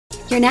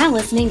You're now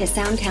listening to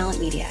Sound Talent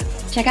Media.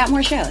 Check out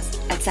more shows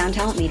at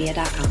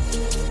soundtalentmedia.com.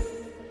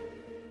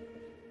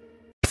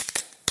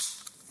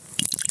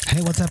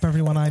 Hey, what's up,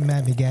 everyone? I'm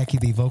Matt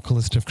McGachy, the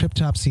vocalist of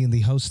Cryptopsy and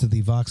the host of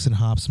the Vox and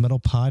Hops Metal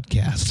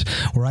Podcast,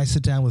 where I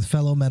sit down with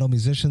fellow metal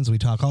musicians. We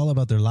talk all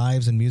about their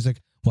lives and music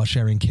while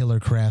sharing killer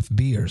craft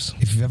beers.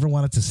 If you've ever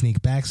wanted to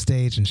sneak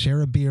backstage and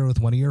share a beer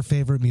with one of your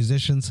favorite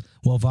musicians,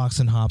 well, Vox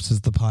and Hops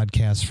is the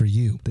podcast for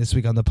you. This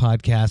week on the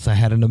podcast, I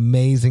had an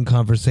amazing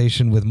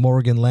conversation with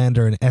Morgan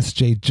Lander and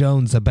S.J.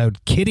 Jones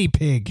about Kitty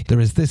Pig.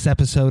 There is this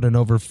episode and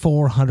over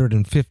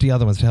 450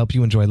 other ones to help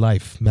you enjoy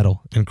life,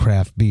 metal, and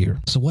craft beer.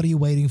 So what are you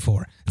waiting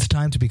for? It's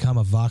time to become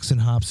a Vox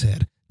and Hops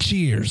head.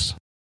 Cheers!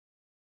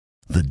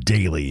 The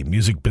Daily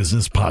Music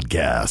Business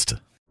Podcast.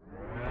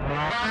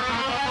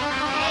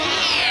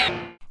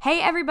 Hey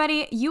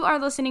everybody, you are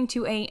listening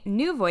to a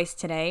new voice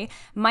today.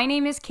 My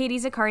name is Katie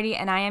Zaccardi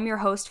and I am your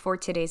host for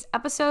today's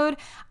episode.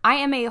 I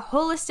am a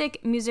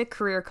holistic music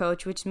career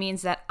coach, which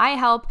means that I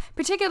help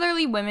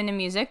particularly women in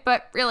music,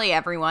 but really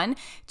everyone,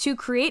 to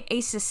create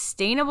a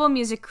sustainable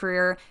music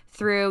career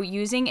through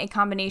using a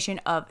combination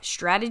of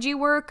strategy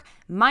work,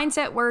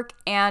 mindset work,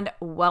 and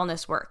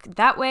wellness work.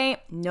 That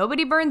way,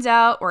 nobody burns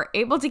out, we're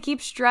able to keep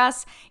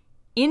stress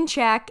in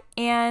check,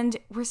 and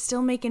we're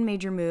still making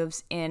major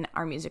moves in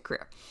our music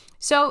career.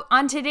 So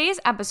on today's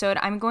episode,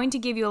 I'm going to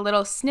give you a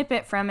little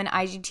snippet from an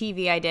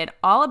IGTV I did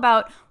all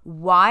about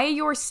why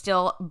you're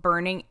still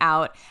burning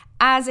out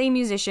as a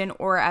musician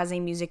or as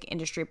a music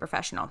industry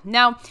professional.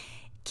 Now,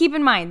 keep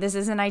in mind, this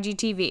is an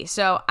IGTV,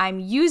 so I'm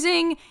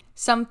using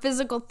some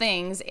physical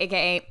things,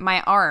 aka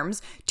my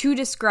arms, to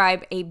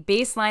describe a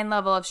baseline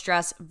level of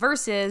stress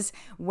versus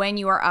when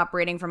you are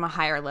operating from a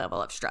higher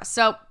level of stress.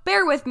 So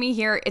bear with me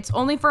here. It's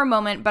only for a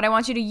moment, but I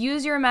want you to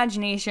use your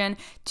imagination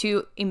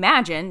to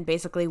imagine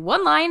basically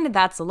one line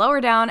that's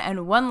lower down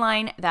and one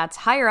line that's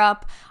higher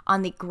up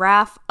on the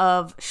graph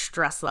of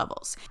stress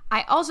levels.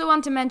 I also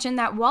want to mention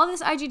that while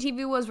this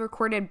IGTV was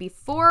recorded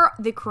before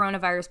the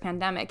coronavirus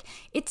pandemic,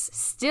 it's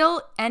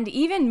still and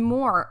even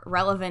more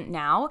relevant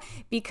now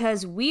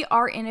because we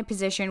are in a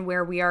position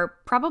where we are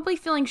probably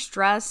feeling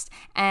stressed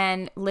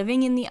and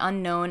living in the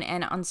unknown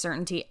and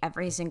uncertainty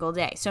every single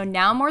day. So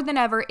now more than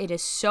ever, it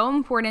is so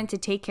important to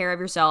take care of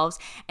yourselves.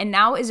 And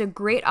now is a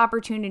great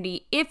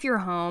opportunity if you're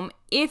home,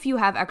 if you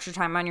have extra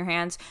time on your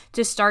hands,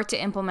 to start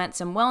to implement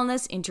some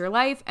wellness into your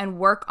life and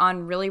work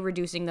on really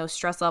reducing those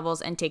stress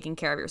levels and taking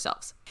care of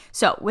yourselves.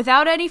 So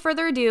without any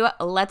further ado,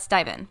 let's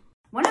dive in.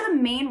 One of the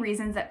main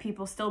reasons that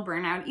people still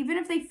burn out, even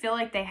if they feel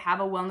like they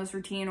have a wellness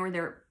routine or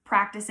they're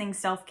practicing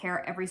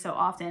self-care every so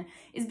often,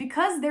 is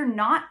because they're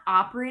not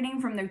operating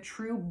from their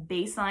true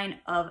baseline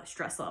of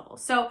stress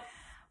levels. So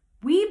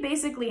we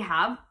basically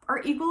have our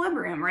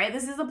equilibrium, right?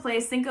 This is a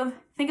place, think of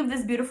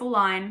this beautiful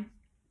line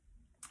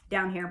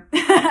down here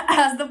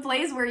as the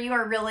place where you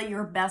are really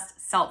your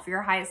best self,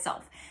 your highest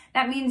self.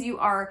 That means you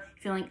are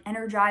feeling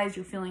energized,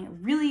 you're feeling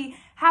really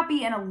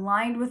happy and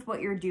aligned with what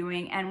you're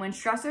doing. And when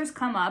stressors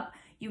come up,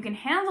 you can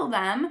handle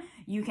them.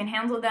 You can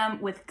handle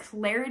them with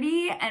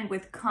clarity and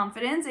with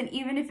confidence. And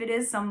even if it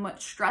is somewhat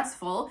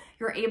stressful,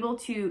 you're able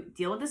to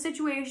deal with the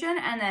situation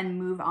and then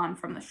move on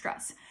from the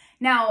stress.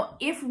 Now,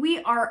 if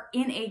we are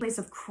in a place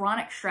of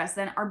chronic stress,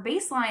 then our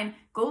baseline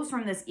goes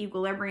from this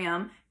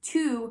equilibrium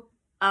to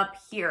up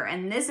here.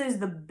 And this is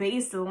the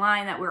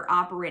baseline that we're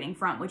operating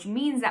from, which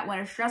means that when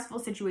a stressful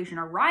situation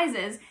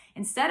arises,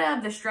 instead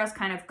of the stress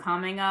kind of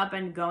coming up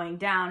and going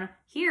down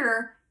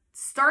here,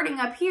 starting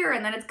up here,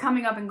 and then it's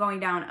coming up and going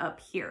down up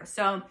here.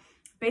 So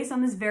based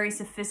on this very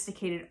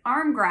sophisticated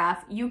arm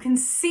graph, you can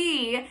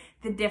see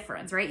the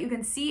difference, right? You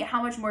can see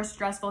how much more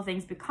stressful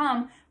things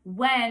become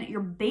when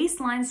your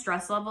baseline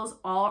stress levels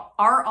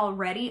are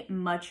already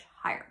much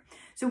higher.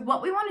 So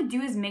what we want to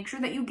do is make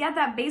sure that you get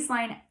that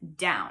baseline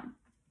down.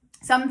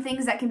 Some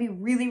things that can be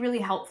really, really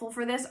helpful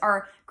for this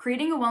are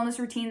creating a wellness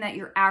routine that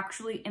you're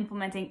actually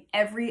implementing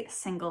every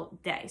single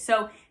day.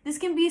 So this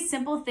can be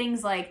simple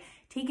things like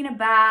taking a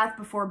bath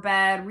before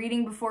bed,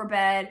 reading before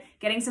bed,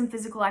 getting some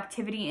physical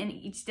activity in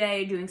each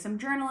day, doing some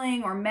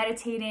journaling or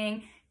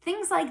meditating,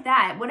 things like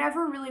that.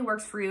 Whatever really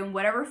works for you and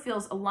whatever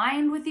feels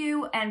aligned with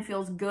you and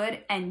feels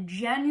good and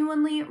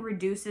genuinely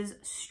reduces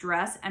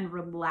stress and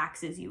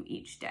relaxes you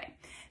each day.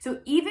 So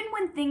even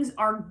when things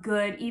are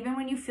good, even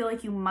when you feel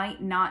like you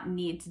might not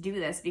need to do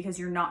this because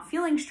you're not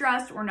feeling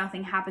stressed or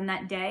nothing happened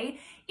that day,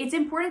 it's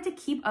important to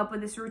keep up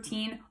with this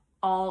routine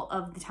all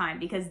of the time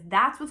because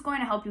that's what's going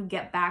to help you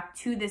get back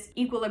to this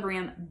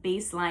equilibrium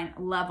baseline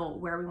level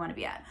where we want to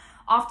be at.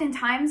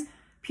 Oftentimes,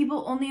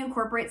 people only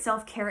incorporate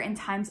self-care in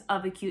times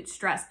of acute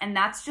stress, and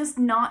that's just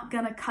not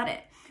gonna cut it.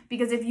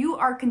 Because if you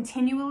are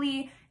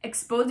continually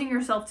exposing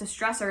yourself to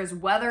stressors,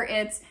 whether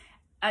it's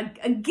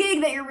a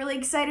gig that you're really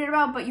excited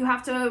about, but you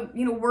have to,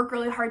 work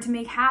really hard to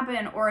make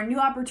happen, or a new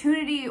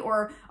opportunity,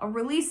 or a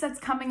release that's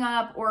coming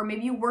up, or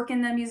maybe you work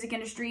in the music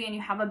industry and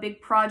you have a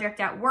big project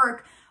at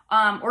work,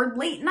 or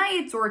late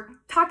nights, or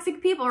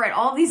toxic people, right?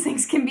 All of these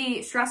things can be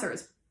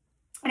stressors.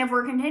 And if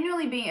we're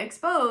continually being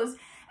exposed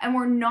and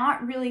we're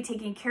not really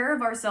taking care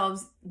of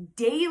ourselves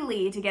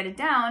daily to get it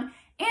down,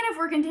 And if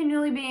we're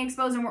continually being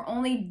exposed and we're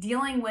only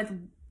dealing with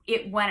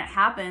it when it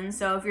happens,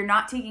 so if you're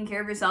not taking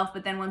care of yourself,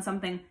 but then when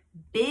something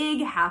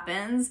big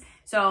happens,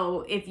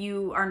 so if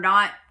you are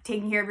not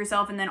taking care of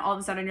yourself and then all of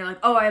a sudden you're like,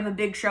 oh, I have a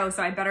big show,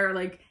 so I better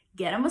like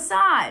get a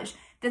massage.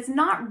 That's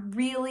not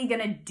really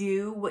gonna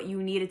do what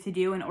you need it to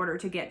do in order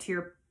to get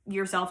to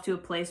yourself to a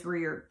place where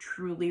you're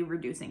truly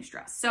reducing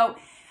stress. So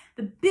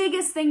the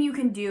biggest thing you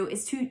can do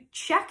is to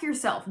check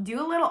yourself,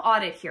 do a little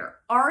audit here.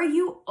 Are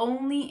you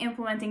only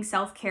implementing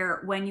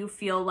self-care when you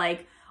feel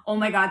like, oh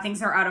my God,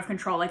 things are out of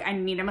control. Like I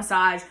need a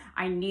massage,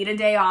 I need a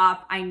day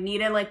off, I need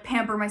to like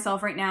pamper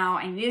myself right now,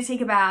 I need to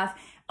take a bath,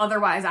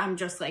 otherwise I'm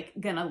just like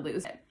gonna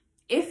lose it.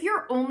 If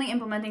you're only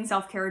implementing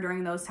self-care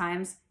during those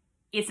times,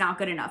 it's not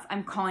good enough.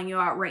 I'm calling you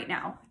out right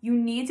now. You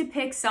need to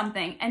pick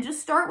something and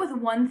just start with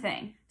one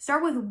thing.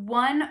 Start with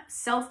one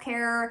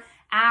self-care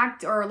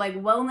act or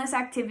like wellness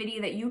activity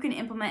that you can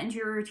implement into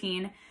your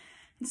routine.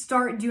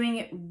 Start doing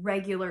it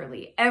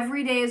regularly.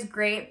 Every day is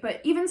great, but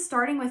even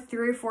starting with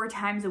 3 or 4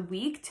 times a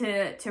week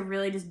to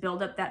really just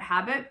build up that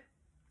habit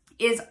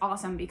is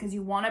awesome, because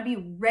you want to be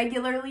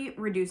regularly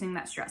reducing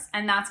that stress,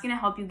 and that's going to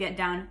help you get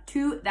down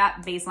to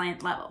that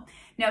baseline level.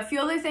 Now, a few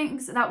other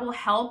things that will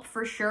help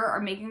for sure are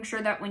making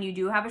sure that when you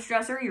do have a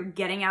stressor, you're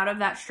getting out of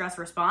that stress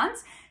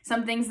response.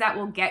 Some things that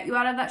will get you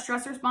out of that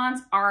stress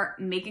response are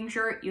making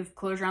sure you have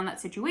closure on that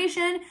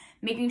situation,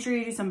 making sure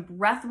you do some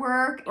breath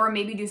work, or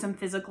maybe do some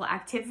physical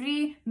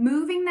activity,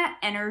 moving that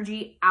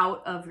energy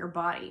out of your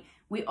body.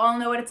 We all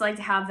know what it's like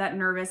to have that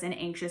nervous and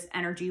anxious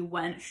energy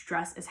when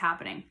stress is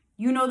happening.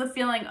 You know the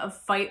feeling of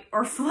fight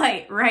or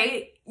flight,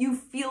 right? You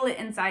feel it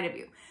inside of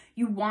you.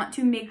 You want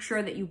to make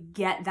sure that you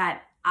get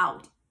that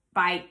out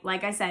by,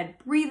 like I said,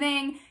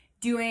 breathing,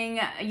 doing,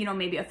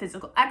 maybe a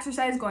physical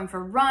exercise, going for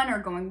a run or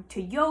going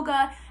to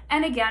yoga.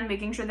 And again,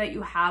 making sure that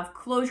you have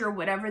closure,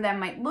 whatever that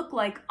might look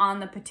like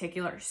on the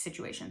particular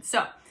situation.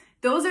 So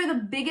those are the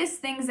biggest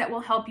things that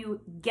will help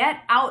you get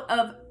out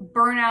of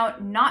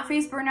burnout, not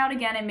face burnout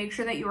again, and make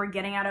sure that you are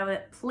getting out of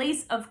a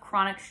place of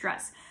chronic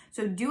stress.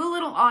 So do a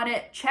little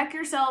audit, check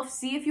yourself,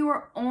 see if you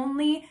are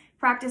only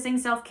practicing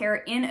self-care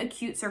in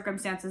acute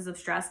circumstances of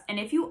stress. And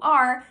if you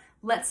are,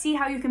 let's see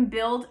how you can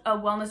build a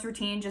wellness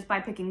routine just by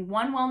picking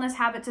one wellness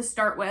habit to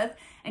start with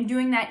and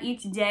doing that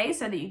each day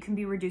so that you can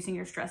be reducing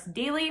your stress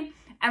daily.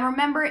 And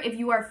remember, if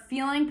you are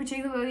feeling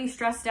particularly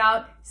stressed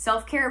out,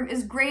 self-care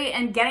is great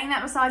and getting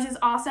that massage is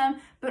awesome,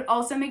 but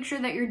also make sure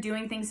that you're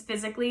doing things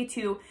physically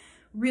to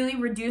really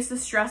reduce the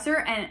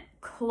stressor and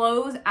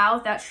close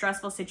out that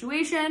stressful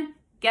situation.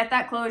 Get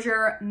that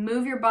closure,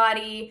 move your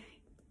body,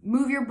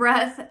 move your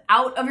breath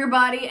out of your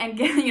body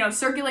and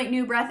circulate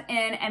new breath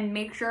in, and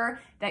make sure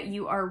that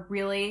you are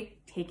really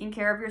taking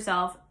care of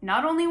yourself,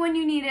 not only when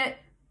you need it,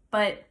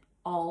 but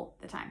all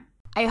the time.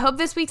 I hope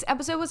this week's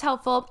episode was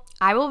helpful.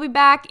 I will be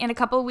back in a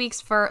couple of weeks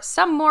for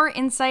some more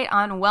insight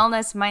on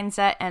wellness,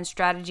 mindset, and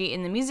strategy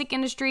in the music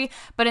industry.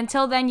 But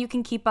until then, you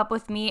can keep up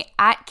with me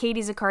at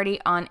Katie Zaccardi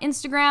on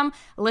Instagram,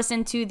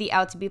 listen to the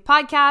Out to Be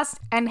podcast,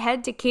 and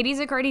head to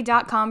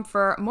katiezaccardi.com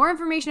for more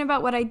information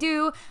about what I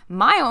do,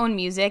 my own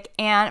music,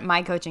 and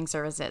my coaching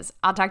services.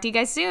 I'll talk to you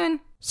guys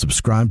soon.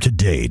 Subscribe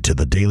today to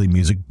the Daily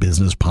Music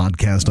Business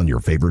Podcast on your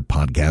favorite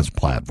podcast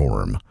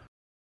platform.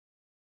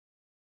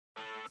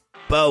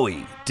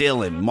 Bowie,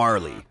 Dylan,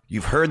 Marley.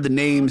 You've heard the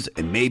names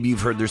and maybe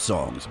you've heard their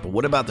songs, but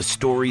what about the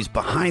stories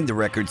behind the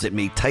records that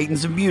made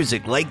titans of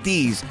music like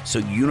these so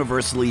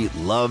universally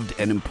loved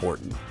and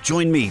important?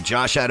 Join me,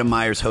 Josh Adam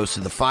Myers, host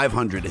of The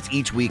 500, as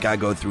each week I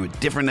go through a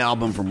different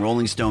album from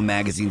Rolling Stone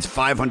magazine's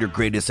 500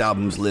 Greatest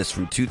Albums list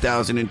from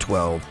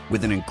 2012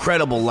 with an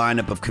incredible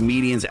lineup of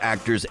comedians,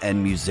 actors,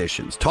 and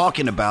musicians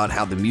talking about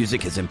how the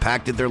music has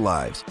impacted their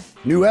lives.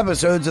 New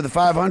episodes of The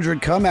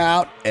 500 come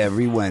out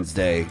every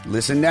Wednesday.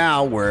 Listen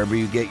now wherever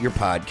you get your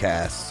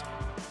podcasts.